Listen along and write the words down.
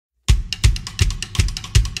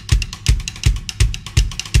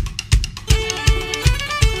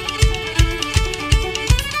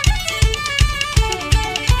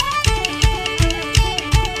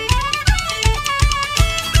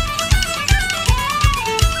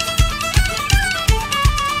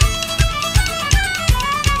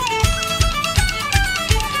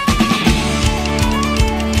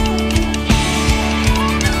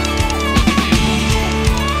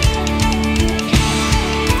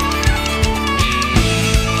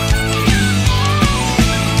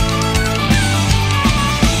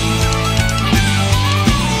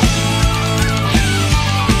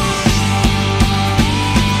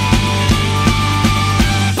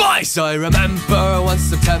Boys, I remember one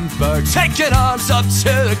September, taking arms up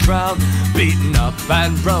to the crown, beaten up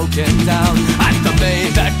and broken down. And the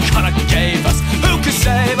maid that Connacht gave us, who could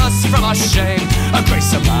save us from our shame? A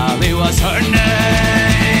Grace of Malley was her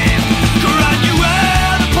name.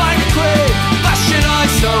 Granuel, the pirate queen, flashing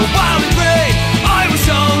eyes so wild and free. I was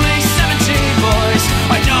only 17, boys,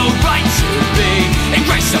 I'd no right to be in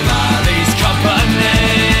Grace of Malley's company.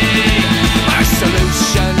 Our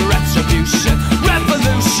solution, retribution,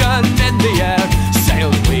 revolution in the air,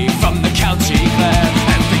 sailed we from the county Clare.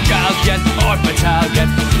 Every galleon or battalion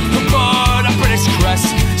aboard a British crest,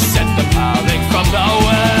 sent the Malley from the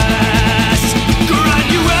west.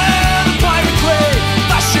 Granuel, the pirate queen,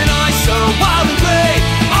 flashing eyes so wild and free.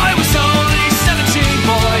 I was only 17,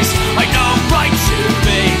 boys, I'd no right to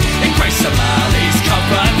be in Grace of Malley's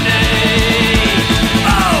company.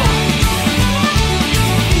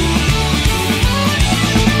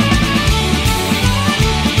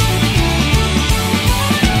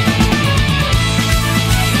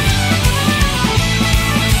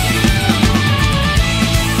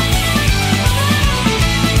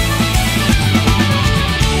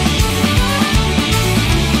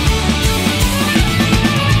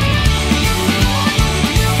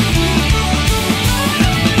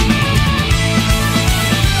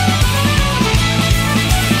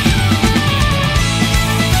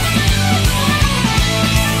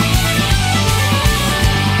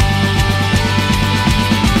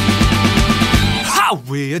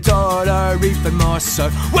 We adored her even more so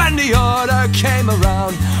when the order came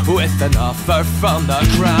around with an offer from the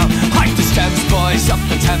crown. Hike the Thames, boys, up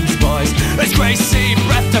the Thames, boys, as Gracie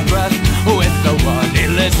breath to breath with the one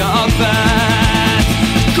Elizabeth.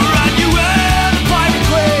 Granuel, the pirate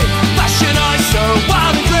queen, flashing eyes so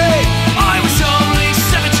wild and free. I was only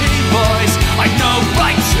 17, boys, I'd no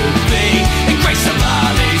right to be in Grace of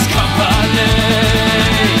Malley's company.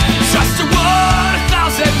 Just to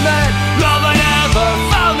 1,000 men, love I never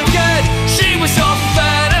found again. She was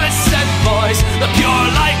often heaven sent, boys, the pure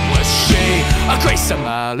light was she, a Grace of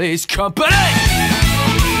Malley's company.